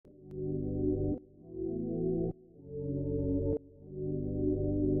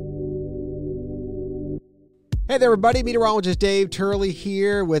Hey there, everybody. Meteorologist Dave Turley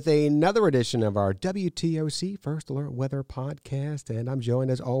here with another edition of our WTOC First Alert Weather Podcast. And I'm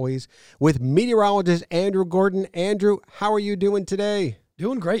joined, as always, with meteorologist Andrew Gordon. Andrew, how are you doing today?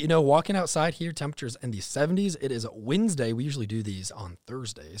 Doing great. You know, walking outside here, temperatures in the 70s. It is Wednesday. We usually do these on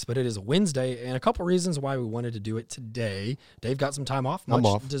Thursdays, but it is Wednesday, and a couple reasons why we wanted to do it today. Dave got some time off,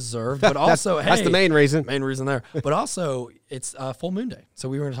 much deserved, but also, that's the main reason. Main reason there. But also, it's full moon day. So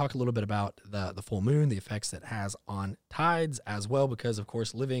we were going to talk a little bit about the full moon, the effects it has on tides as well, because, of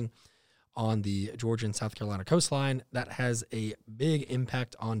course, living on the Georgia and South Carolina coastline, that has a big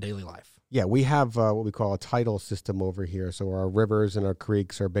impact on daily life. Yeah, we have what we call a tidal system over here. So our rivers and our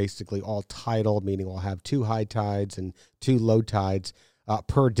creeks are basically all tidal, meaning we'll have 2 high tides and 2 low tides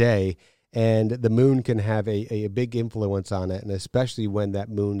per day. And the moon can have a big influence on it, and especially when that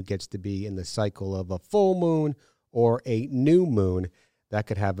moon gets to be in the cycle of a full moon or a new moon, that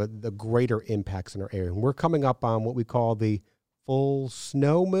could have the greater impacts in our area. And we're coming up on what we call the full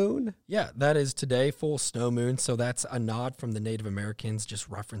snow moon? Yeah, that is today, full snow moon. So that's a nod from the Native Americans, just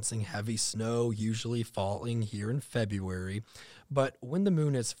referencing heavy snow usually falling here in February. But when the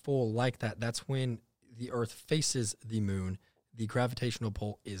moon is full like that, that's when the Earth faces the moon. The gravitational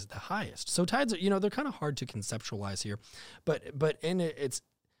pull is the highest. So tides, they're kind of hard to conceptualize here. But in it, it's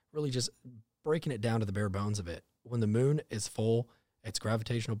really just breaking it down to the bare bones of it. When the moon is full, its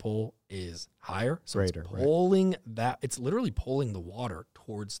gravitational pull is higher, so greater, it's pulling it's literally pulling the water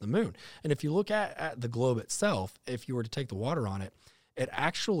towards the moon. And if you look at the globe itself, if you were to take the water on it, it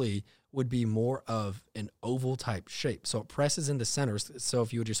actually would be more of an oval type shape. So it presses in the centers. So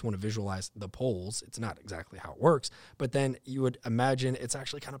if you would just want to visualize the poles, it's not exactly how it works, but then you would imagine it's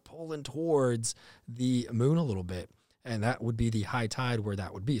actually kind of pulling towards the moon a little bit. And that would be the high tide where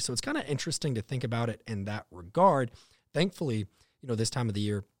that would be. So it's kind of interesting to think about it in that regard. Thankfully, this time of the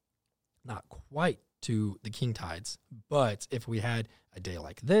year, not quite to the king tides, but if we had a day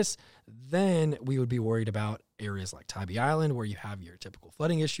like this, then we would be worried about areas like Tybee Island, where you have your typical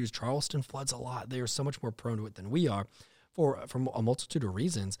flooding issues. Charleston floods a lot. They are so much more prone to it than we are for a multitude of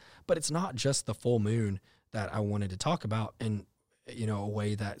reasons. But it's not just the full moon that I wanted to talk about in a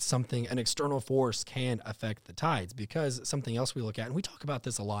way that an external force can affect the tides, because something else we look at, and we talk about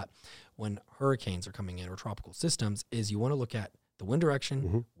this a lot when hurricanes are coming in or tropical systems, is you want to look at the wind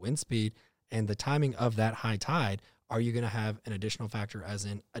direction, wind speed, and the timing of that high tide. Are you going to have an additional factor, as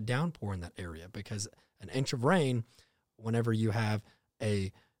in a downpour in that area? Because an inch of rain, whenever you have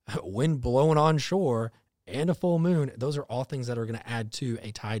a wind blowing on shore and a full moon, those are all things that are going to add to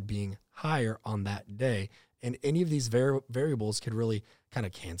a tide being higher on that day. And any of these variables could really kind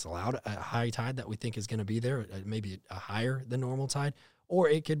of cancel out a high tide that we think is going to be there, maybe a higher than normal tide, or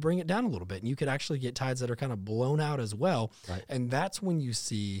it could bring it down a little bit. And you could actually get tides that are kind of blown out as well. Right. And that's when you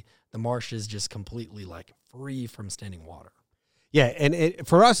see the marshes just completely free from standing water. Yeah, and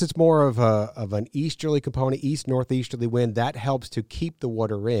for us, it's more of an easterly component, east-northeasterly wind. That helps to keep the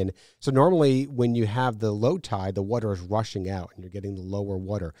water in. So normally when you have the low tide, the water is rushing out and you're getting the lower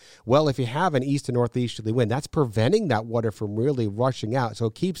water. Well, if you have an east to northeasterly wind, that's preventing that water from really rushing out. So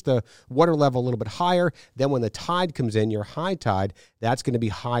it keeps the water level a little bit higher. Then when the tide comes in, your high tide, that's going to be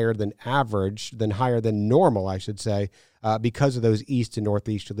higher than average, higher than normal, I should say, because of those east to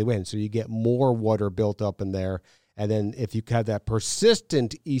northeasterly winds. So you get more water built up in there. And then if you have that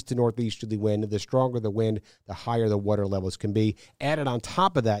persistent east to northeasterly wind, the stronger the wind, the higher the water levels can be. Added on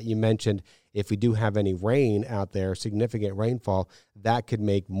top of that, you mentioned if we do have any rain out there, significant rainfall, that could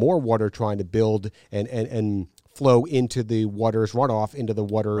make more water trying to build and flow into the water's runoff, into the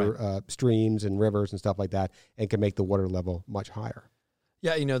water streams and rivers and stuff like that, and can make the water level much higher.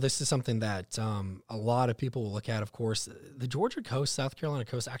 Yeah, this is something that a lot of people will look at, of course. The Georgia coast, South Carolina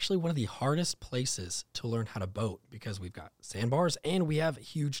coast, actually one of the hardest places to learn how to boat, because we've got sandbars and we have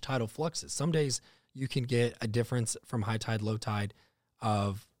huge tidal fluxes. Some days you can get a difference from high tide, low tide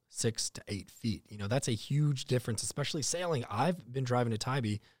of 6 to 8 feet. That's a huge difference, especially sailing. I've been driving to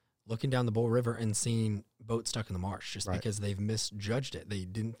Tybee, looking down the Bull River and seeing boats stuck in the marsh just because they've misjudged it. They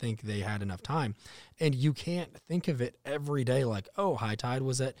didn't think they had enough time. And you can't think of it every day like, oh, high tide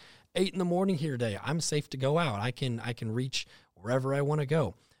was at 8 in the morning here today. I'm safe to go out. I can reach wherever I want to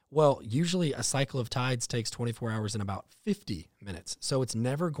go. Well, usually a cycle of tides takes 24 hours and about 50 minutes. So it's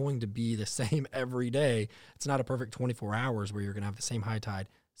never going to be the same every day. It's not a perfect 24 hours where you're going to have the same high tide,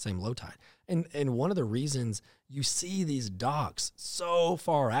 same low tide. And one of the reasons you see these docks so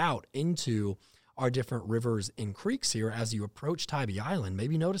far out into our different rivers and creeks here as you approach Tybee Island,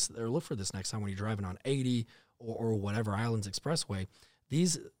 maybe notice or look for this next time when you're driving on 80 or whatever Islands Expressway,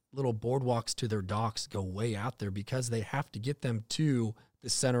 these little boardwalks to their docks go way out there because they have to get them to the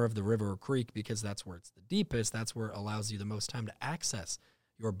center of the river or creek because that's where it's the deepest. That's where it allows you the most time to access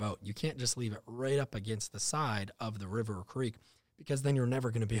your boat. You can't just leave it right up against the side of the river or creek because then you're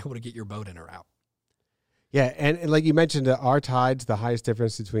never going to be able to get your boat in or out. Yeah, and like you mentioned, our tides, the highest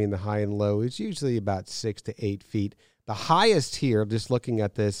difference between the high and low is usually about 6 to 8 feet. The highest here, just looking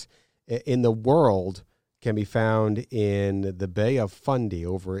at this, in the world can be found in the Bay of Fundy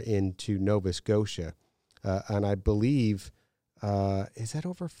over into Nova Scotia. And I believe, is that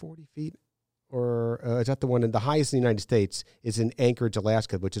over 40 feet? Or is that the one in the highest in the United States is in Anchorage,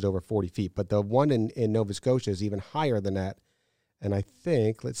 Alaska, which is over 40 feet. But the one in Nova Scotia is even higher than that. And I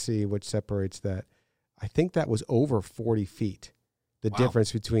think, let's see what separates that. I think that was over 40 feet, the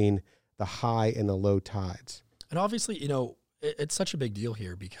difference between the high and the low tides. And obviously, you know, it's such a big deal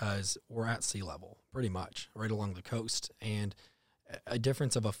here because we're at sea level pretty much right along the coast. And a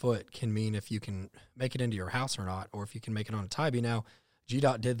difference of a foot can mean if you can make it into your house or not, or if you can make it on a Tybee. Now,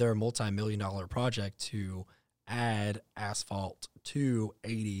 GDOT did their multi-million-dollar project to add asphalt to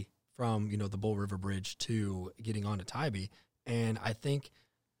 80 from, you know, the Bull River Bridge to getting onto Tybee. And I think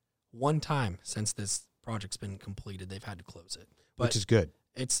one time since this project's been completed, they've had to close it. But which is good.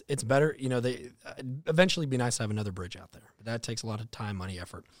 It's better, you know, they eventually be nice to have another bridge out there. But that takes a lot of time, money,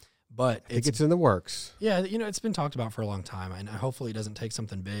 effort. But I think it's in the works. Yeah, you know, it's been talked about for a long time, and hopefully it doesn't take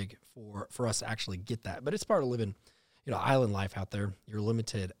something big for us to actually get that. But it's part of living, you know, island life out there. You're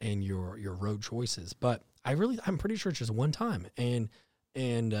limited in your road choices. But I'm pretty sure it's just one time, and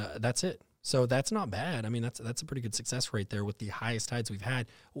that's it. So that's not bad. I mean, that's a pretty good success rate there with the highest tides we've had,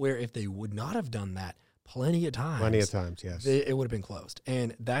 where if they would not have done that plenty of times, yes, it would have been closed.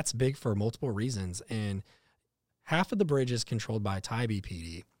 And that's big for multiple reasons. And half of the bridge is controlled by Tybee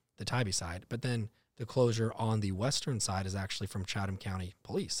PD, the Tybee side, but then the closure on the western side is actually from Chatham County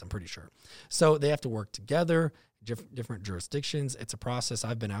Police, I'm pretty sure. So they have to work together, different jurisdictions. It's a process.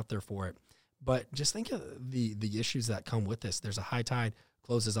 I've been out there for it. But just think of the issues that come with this. There's a high tide,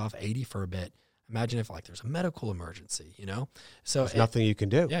 closes off 80 for a bit. Imagine if like there's a medical emergency, you know? So there's nothing you can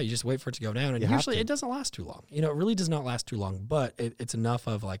do. Yeah, you just wait for it to go down. And usually it doesn't last too long. You know, it really does not last too long, but it's enough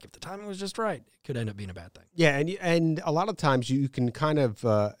of like, if the timing was just right, it could end up being a bad thing. Yeah, and a lot of times you can kind of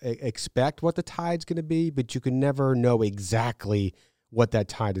expect what the tide's going to be, but you can never know exactly what that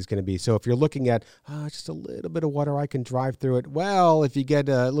tide is going to be. So if you're looking at just a little bit of water, I can drive through it. Well, if you get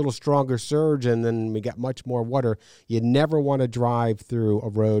a little stronger surge and then we get much more water, you never want to drive through a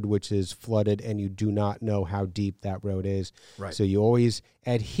road which is flooded and you do not know how deep that road is. Right. So you always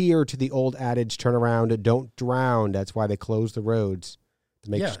adhere to the old adage, turn around, don't drown. That's why they close the roads,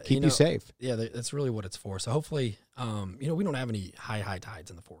 to keep you safe. Yeah, that's really what it's for. So hopefully, you know, we don't have any high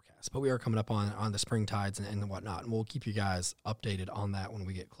tides in the forecast, but we are coming up on the spring tides and whatnot, and we'll keep you guys updated on that when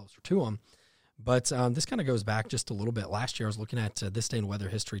we get closer to them. But this kind of goes back just a little bit. Last year, I was looking at this day in weather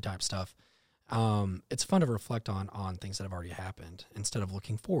history type stuff. It's fun to reflect on things that have already happened instead of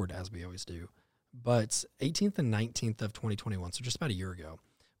looking forward as we always do. But 18th and 19th of 2021, so just about a year ago,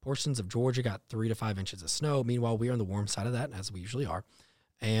 portions of Georgia got 3 to 5 inches of snow. Meanwhile, we are on the warm side of that, as we usually are.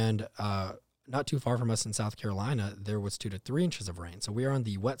 And not too far from us in South Carolina, there was 2 to 3 inches of rain. So we are on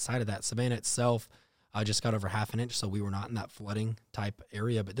the wet side of that. Savannah itself just got over half an inch, so we were not in that flooding type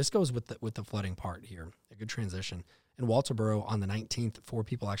area. But this goes with the flooding part here. A good transition. In Walterboro on the 19th, 4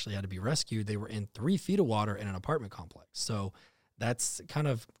 people actually had to be rescued. They were in 3 feet of water in an apartment complex. So that's kind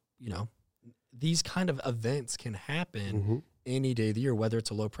of, you know, these kind of events can happen any day of the year, whether it's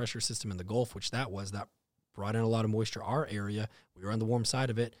a low pressure system in the Gulf, which that brought in a lot of moisture. Our area, we were on the warm side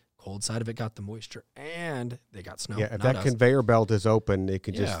of it. Cold side of it got the moisture, and they got snow. Yeah, if that conveyor belt is open, it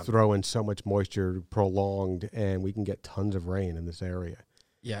could just throw in so much moisture prolonged, and we can get tons of rain in this area.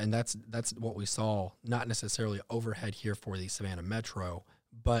 Yeah, and that's what we saw, not necessarily overhead here for the Savannah Metro,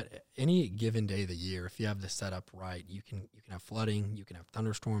 but any given day of the year, if you have this set up right, you can have flooding, you can have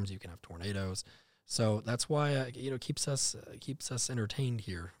thunderstorms, you can have tornadoes. So that's why you know, keeps us entertained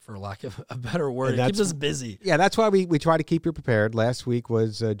here, for lack of a better word. It keeps us busy. Yeah, that's why we try to keep you prepared. Last week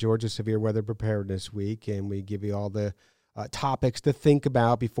was Georgia Severe Weather Preparedness Week, and we give you all the topics to think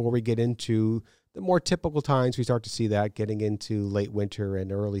about before we get into the more typical times. We start to see that getting into late winter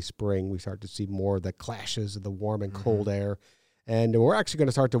and early spring. We start to see more of the clashes of the warm and cold air, and we're actually going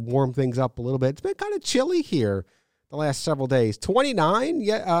to start to warm things up a little bit. It's been kind of chilly here the last several days. 29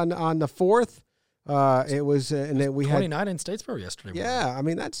 on the 4th. It was, and then we 29 had in Statesboro yesterday. Yeah, I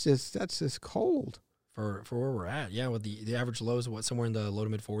mean that's just cold for where we're at. Yeah, with the average lows, somewhere in the low to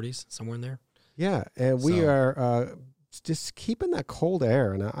mid 40s, somewhere in there. Yeah, and we are just keeping that cold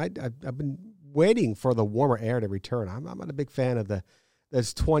air, and I've been waiting for the warmer air to return. I'm not a big fan of the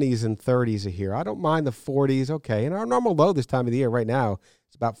there's 20s and 30s here. I don't mind the 40s. Okay. And our normal low this time of the year right now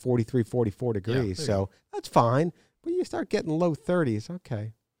is about 43, 44 degrees. Yeah, so that's fine. But you start getting low 30s.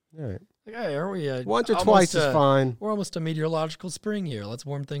 Okay. All right. Hey, are we once or twice is fine. We're almost a meteorological spring here. Let's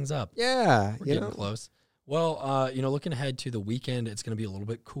warm things up. Yeah. We're getting close. Well, looking ahead to the weekend, it's going to be a little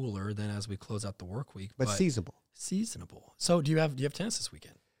bit cooler than as we close out the work week. But seasonable. Seasonable. So do you have tennis this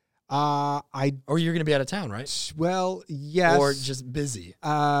weekend? Or you're going to be out of town, right? Well, yes. Or just busy?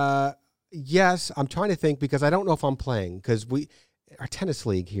 Yes. I'm trying to think because I don't know if I'm playing because our tennis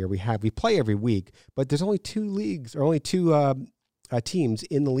league here we play every week, but there's only two teams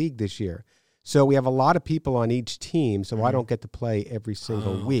in the league this year. So we have a lot of people on each team, so I don't get to play every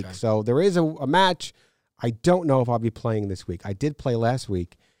single week. Okay. So there is a match. I don't know if I'll be playing this week. I did play last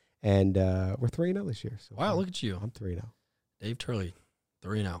week, and we're 3-0 this year. So wow, look at you. I'm 3-0. Dave Turley,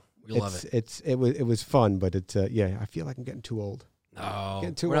 3-0. We love it. It was fun, but I feel like I'm getting too old. No,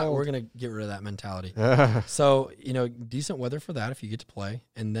 getting too old. We're going to get rid of that mentality. So, decent weather for that if you get to play.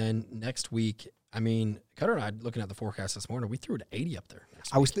 And then next week, Cutter and I, looking at the forecast this morning, we threw it 80 up there.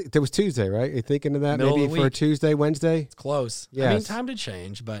 There was Tuesday, right? You're thinking of that? Middle Maybe of the for week. Tuesday, Wednesday? It's close. Yes. Time to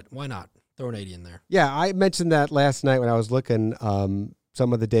change, but why not? Throw an 80 in there. Yeah, I mentioned that last night when I was looking.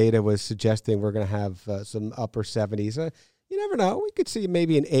 Some of the data was suggesting we're going to have some upper 70s. You never know. We could see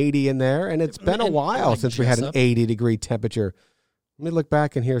maybe an 80 in there, and it's been a while since we had an 80-degree temperature. Let me look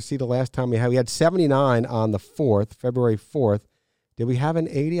back in here, see the last time we had 79 on the 4th, February 4th. Did we have an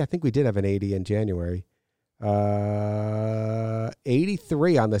 80? I think we did have an 80 in January.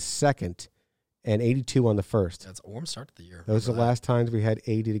 83 on the 2nd and 82 on the 1st. That's a warm start to the year. Those are the last times we had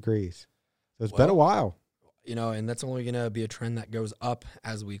 80 degrees. So it's been a while. And that's only going to be a trend that goes up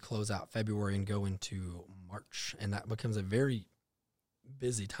as we close out February and go into March. And that becomes a very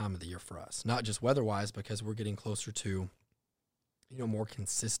busy time of the year for us, not just weather-wise, because we're getting closer to, more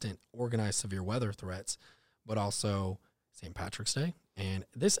consistent, organized severe weather threats, but also St. Patrick's Day. And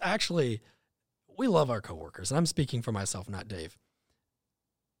this actually, we love our coworkers, and I'm speaking for myself, not Dave.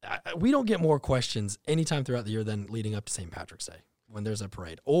 We don't get more questions anytime throughout the year than leading up to St. Patrick's Day when there's a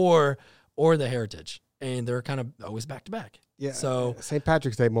parade or the Heritage. And they're kind of always back to back. Yeah. So St.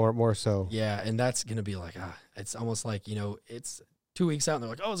 Patrick's Day more so. Yeah, and that's gonna be like it's almost like it's 2 weeks out, and they're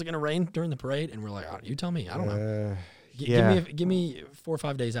like, "Oh, is it gonna rain during the parade?" And we're like, "Oh, you tell me. I don't know. Give me 4 or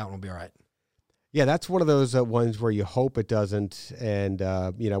 5 days out, and we'll be all right." Yeah, that's one of those ones where you hope it doesn't. And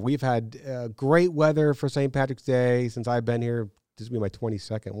we've had great weather for St. Patrick's Day since I've been here. This will be my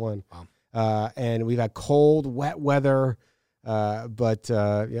 22nd one. Wow. And we've had cold, wet weather. But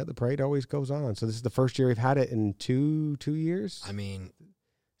the parade always goes on. So this is the first year we've had it in two years.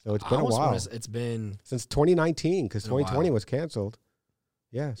 So it's been a while. It's been since 2019 because 2020 was canceled.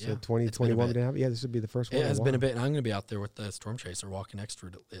 Yeah, so 2021 we didn't have. Yeah, this would be the first one. It has been a bit, and I'm going to be out there with the storm chaser walking next to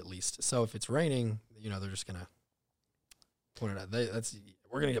it at least. So if it's raining, they're just going to point it out.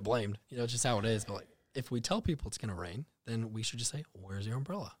 We're going to get blamed. It's just how it is. But like, if we tell people it's going to rain, then we should just say, "Where's your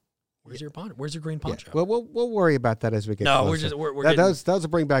umbrella? Where's your poncho? Where's your green poncho?" Yeah. Well, we'll worry about that as we get closer. We're those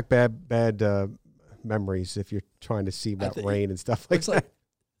bring back bad memories if you're trying to see about rain and stuff like that. Like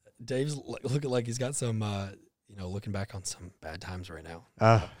Dave's looking like he's got some, looking back on some bad times right now.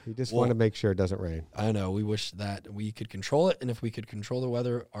 You just want to make sure it doesn't rain. I know. We wish that we could control it, and if we could control the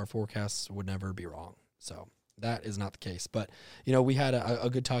weather, our forecasts would never be wrong. So that is not the case. But, we had a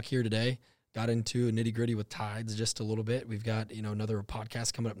good talk here today. Got into nitty-gritty with tides just a little bit. We've got, another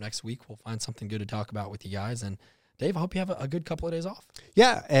podcast coming up next week. We'll find something good to talk about with you guys. And, Dave, I hope you have a good couple of days off.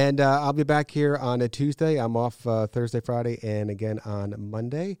 Yeah, and I'll be back here on a Tuesday. I'm off Thursday, Friday, and again on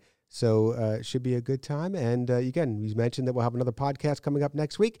Monday. So it should be a good time. And, again, we mentioned that we'll have another podcast coming up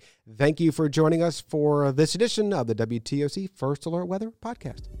next week. Thank you for joining us for this edition of the WTOC First Alert Weather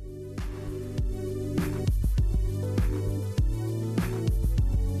Podcast.